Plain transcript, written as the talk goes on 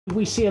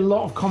We see a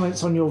lot of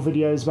comments on your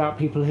videos about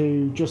people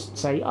who just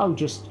say, oh,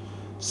 just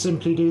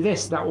simply do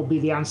this, that will be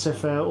the answer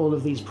for all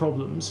of these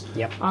problems.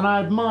 Yep. And I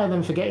admire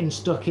them for getting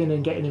stuck in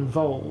and getting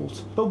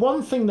involved. But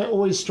one thing that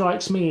always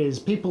strikes me is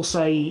people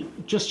say,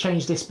 just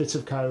change this bit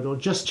of code or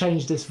just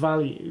change this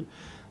value.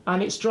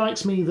 And it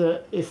strikes me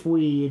that if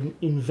we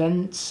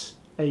invent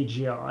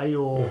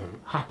AGI or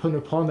happen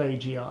upon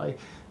AGI,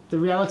 the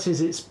reality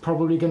is it's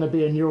probably going to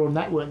be a neural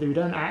network that we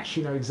don't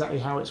actually know exactly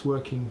how it's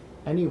working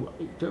anyway.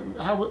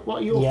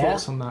 What are your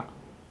thoughts on that?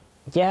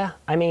 Yeah,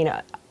 I mean,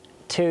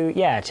 to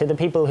the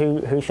people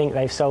who think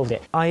they've solved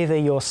it, either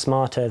you're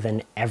smarter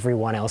than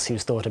everyone else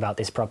who's thought about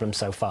this problem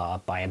so far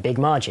by a big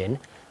margin,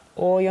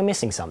 or you're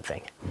missing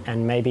something.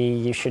 And maybe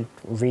you should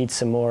read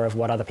some more of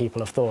what other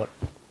people have thought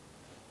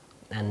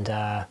and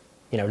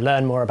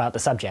learn more about the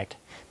subject.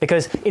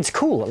 Because it's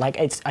cool, like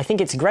I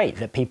think it's great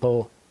that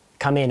people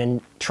come in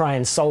and try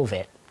and solve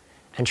it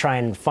and try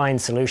and find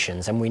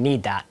solutions, and we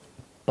need that.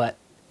 But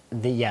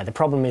the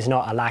problem is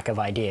not a lack of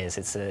ideas,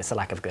 it's a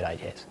lack of good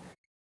ideas.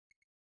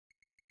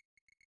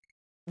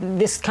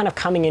 This kind of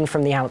coming in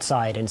from the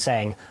outside and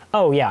saying,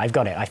 oh yeah, I've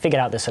got it, I figured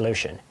out the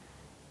solution,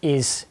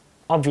 is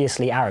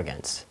obviously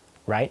arrogance,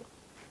 right?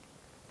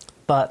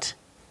 But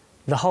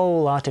the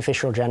whole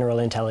artificial general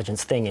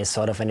intelligence thing is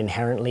sort of an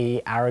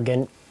inherently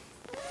arrogant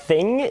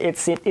thing.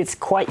 It's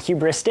quite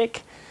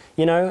hubristic,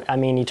 you know? I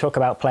mean, you talk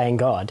about playing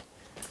God.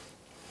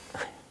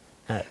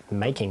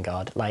 Making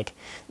God, like...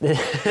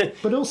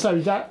 But also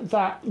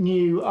that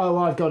new, oh,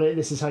 I've got it,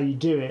 this is how you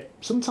do it,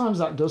 sometimes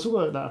that does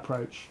work, that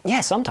approach.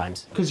 Yeah,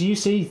 sometimes. Because you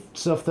see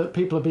stuff that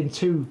people have been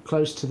too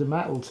close to the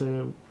metal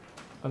to,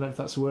 I don't know if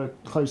that's the word,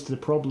 close to the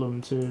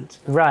problem to...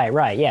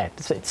 Right, yeah.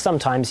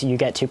 Sometimes you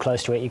get too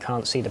close to it, you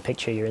can't see the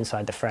picture, you're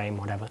inside the frame,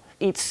 whatever.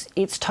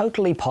 It's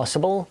totally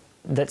possible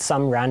that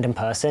some random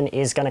person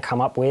is going to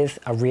come up with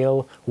a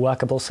real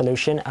workable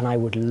solution, and I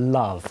would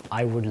love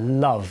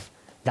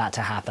that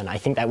to happen. I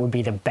think that would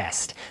be the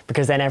best,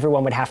 because then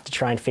everyone would have to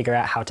try and figure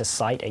out how to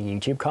cite a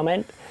YouTube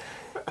comment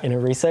in a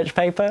research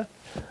paper.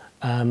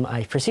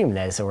 I presume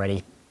there's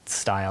already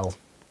style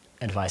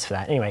advice for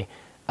that. Anyway,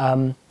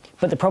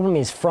 but the problem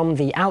is, from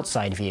the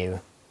outside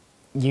view,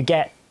 you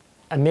get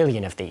a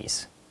million of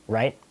these,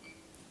 right?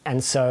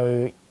 And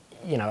so,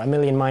 you know, a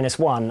million minus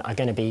one are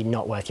going to be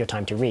not worth your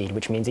time to read,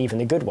 which means even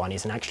the good one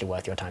isn't actually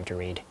worth your time to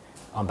read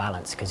on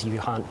balance, because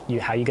how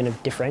are you going to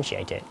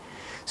differentiate it?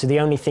 So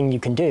the only thing you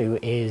can do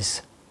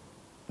is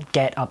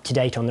get up to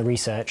date on the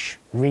research,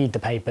 read the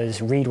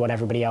papers, read what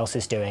everybody else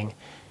is doing,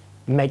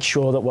 make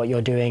sure that what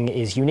you're doing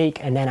is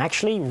unique, and then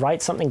actually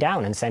write something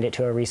down and send it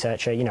to a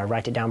researcher, you know,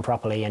 write it down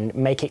properly and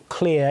make it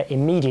clear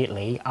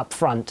immediately up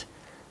front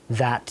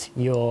that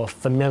you're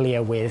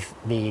familiar with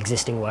the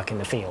existing work in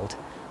the field.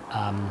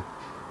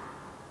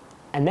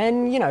 And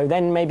then, you know,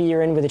 then maybe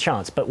you're in with a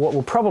chance. But what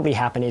will probably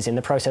happen is, in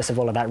the process of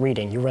all of that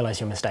reading, you realize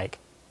your mistake.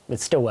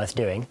 It's still worth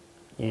doing.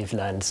 You've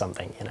learned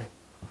something, you know.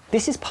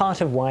 This is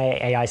part of why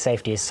AI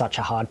safety is such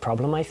a hard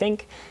problem, I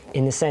think,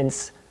 in the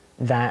sense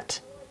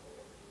that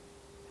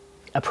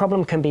a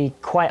problem can be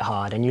quite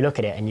hard, and you look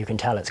at it and you can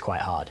tell it's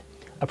quite hard.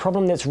 A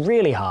problem that's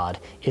really hard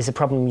is a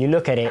problem you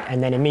look at it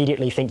and then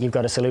immediately think you've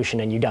got a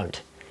solution, and you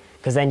don't.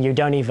 Because then you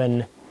don't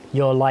even,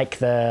 you're like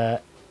the,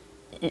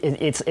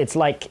 it's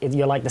like,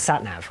 you're like the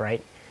sat-nav,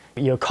 right?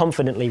 You're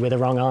confidently with a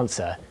wrong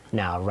answer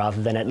now,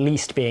 rather than at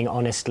least being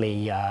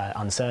honestly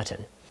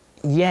uncertain.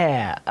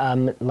 Yeah,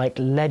 like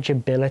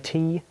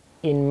legibility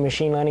in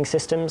machine learning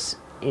systems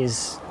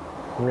is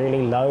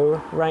really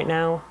low right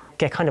now.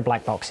 They're kind of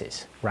black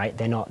boxes, right?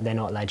 They're not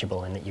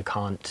legible in that you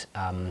can't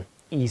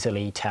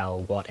easily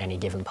tell what any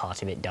given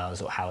part of it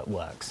does or how it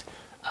works.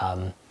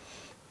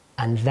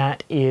 And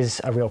that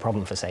is a real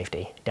problem for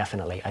safety,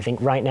 definitely. I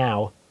think right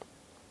now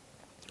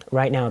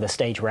the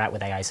stage we're at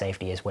with AI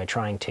safety is we're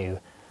trying to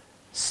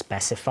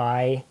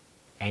specify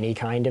any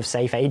kind of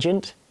safe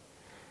agent,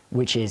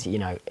 which is, you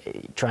know,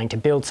 trying to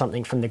build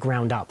something from the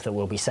ground up that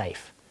will be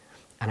safe.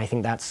 And I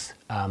think that's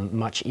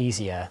much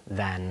easier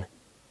than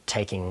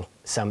taking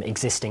some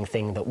existing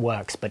thing that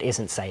works but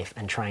isn't safe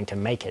and trying to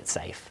make it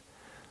safe.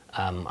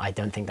 I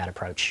don't think that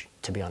approach,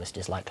 to be honest,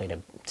 is likely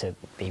to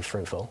be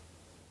fruitful.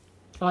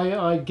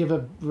 I give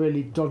a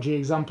really dodgy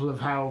example of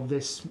how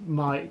this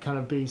might kind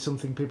of be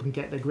something people can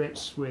get their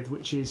grips with,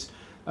 which is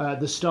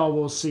the Star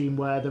Wars scene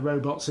where the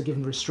robots are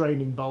given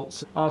restraining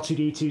bolts.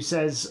 R2-D2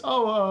 says,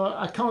 oh,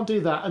 I can't do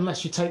that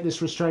unless you take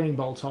this restraining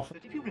bolt off. But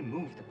if you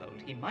remove the bolt,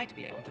 he might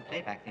be able to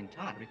play back the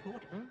entire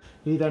recording.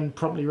 He then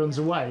promptly runs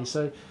away,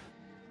 so...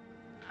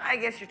 I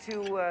guess you're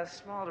too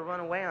small to run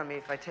away on me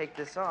if I take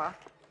this off.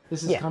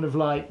 This is kind of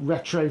like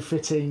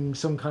retrofitting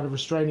some kind of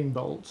restraining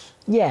bolt.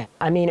 Yeah,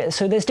 I mean,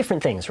 so there's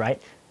different things,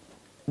 right?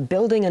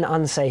 Building an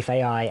unsafe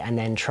AI and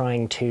then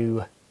trying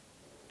to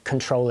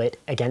control it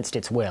against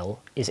its will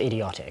is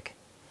idiotic.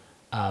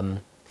 I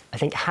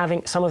think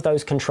having some of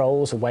those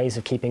controls or ways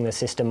of keeping the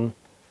system,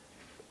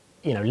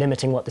 you know,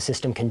 limiting what the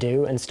system can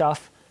do and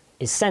stuff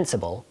is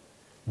sensible,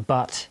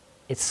 but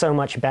it's so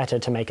much better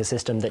to make a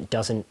system that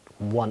doesn't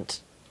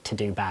want to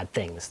do bad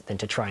things than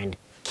to try and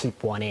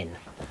keep one in.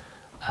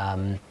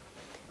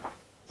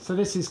 So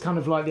this is kind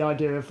of like the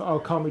idea of, oh,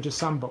 can't we just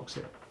sandbox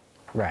it?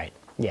 Right,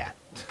 yeah.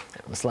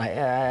 It's like,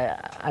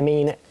 I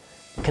mean,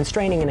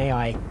 constraining an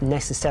AI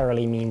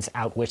necessarily means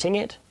outwitting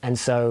it, and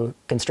so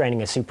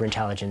constraining a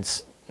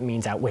superintelligence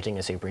means outwitting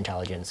a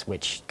superintelligence,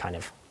 which kind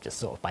of just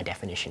sort of by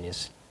definition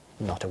is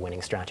not a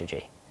winning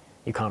strategy.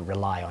 You can't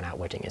rely on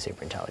outwitting a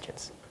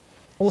superintelligence.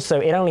 Also,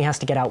 it only has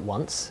to get out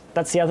once.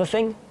 That's the other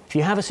thing. If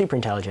you have a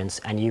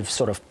superintelligence and you've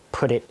sort of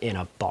put it in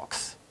a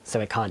box so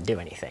it can't do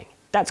anything,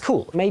 that's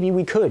cool. Maybe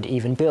we could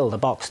even build a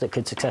box that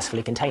could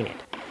successfully contain it.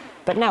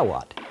 But now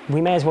what? We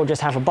may as well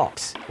just have a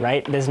box,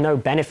 right? There's no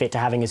benefit to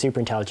having a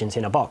superintelligence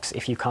in a box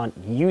if you can't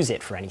use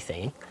it for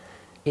anything.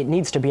 It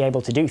needs to be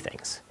able to do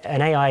things.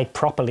 An AI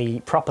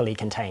properly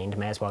contained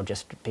may as well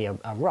just be a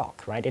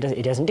rock, right?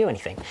 It doesn't do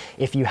anything.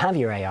 If you have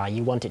your AI,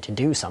 you want it to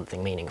do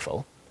something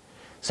meaningful.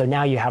 So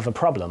now you have a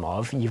problem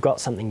of, you've got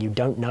something you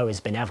don't know is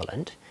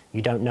benevolent,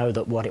 you don't know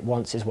that what it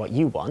wants is what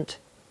you want,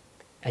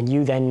 and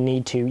you then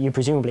need to, you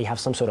presumably have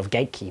some sort of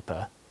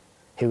gatekeeper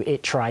who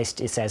it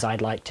says,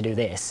 I'd like to do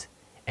this,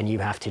 and you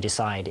have to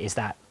decide, is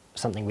that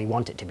something we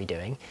want it to be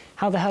doing?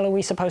 How the hell are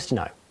we supposed to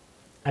know?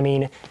 I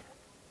mean,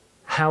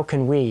 how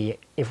can we,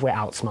 if we're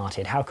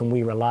outsmarted, how can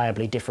we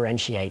reliably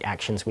differentiate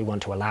actions we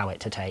want to allow it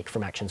to take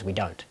from actions we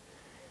don't?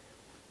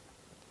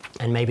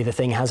 And maybe the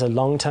thing has a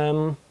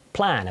long-term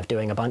plan of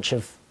doing a bunch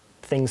of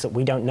things that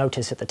we don't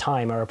notice at the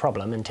time are a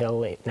problem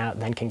until it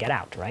then can get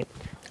out, right?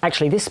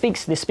 Actually, this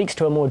speaks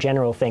to a more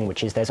general thing,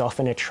 which is there's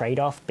often a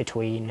trade-off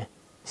between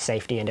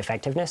safety and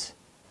effectiveness.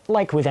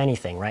 Like with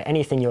anything, right?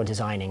 Anything you're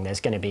designing, you're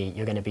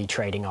going to be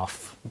trading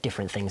off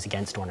different things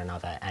against one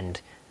another,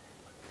 and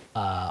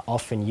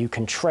often you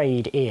can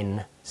trade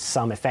in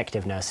some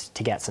effectiveness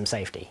to get some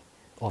safety,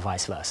 or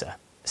vice versa.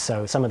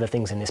 So some of the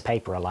things in this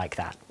paper are like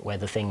that, where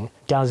the thing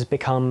does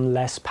become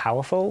less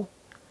powerful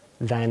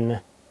than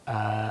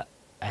an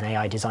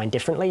AI designed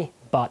differently,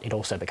 but it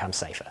also becomes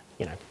safer.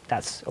 You know,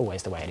 that's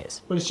always the way it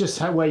is. Well, it's just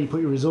where you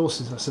put your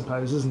resources, I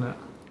suppose, isn't it?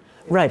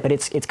 Right, but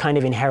it's kind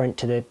of inherent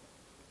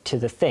to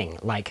the thing.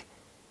 Like,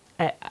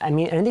 I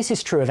mean, and this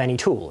is true of any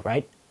tool,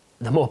 right?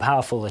 The more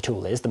powerful the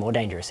tool is, the more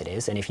dangerous it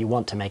is. And if you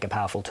want to make a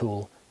powerful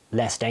tool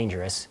less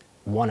dangerous,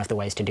 one of the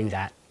ways to do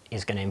that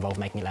is going to involve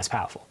making it less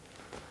powerful.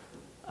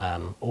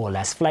 Or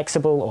less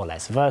flexible, or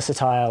less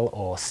versatile,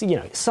 or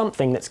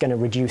something that's going to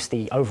reduce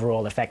the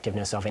overall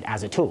effectiveness of it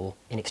as a tool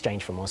in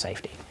exchange for more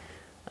safety.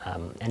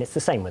 And it's the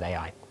same with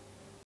AI.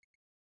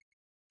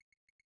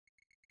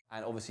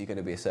 And obviously you're going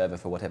to be a server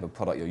for whatever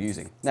product you're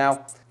using.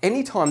 Now,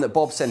 any time that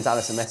Bob sends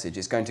Alice a message,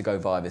 it's going to go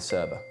via this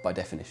server by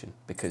definition,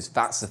 because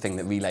that's the thing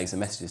that relays the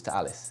messages to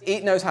Alice.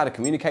 It knows how to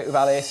communicate with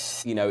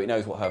Alice, it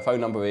knows what her phone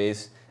number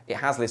is, it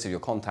has lists of your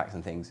contacts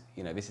and things,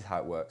 this is how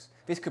it works.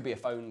 This could be a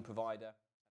phone provider.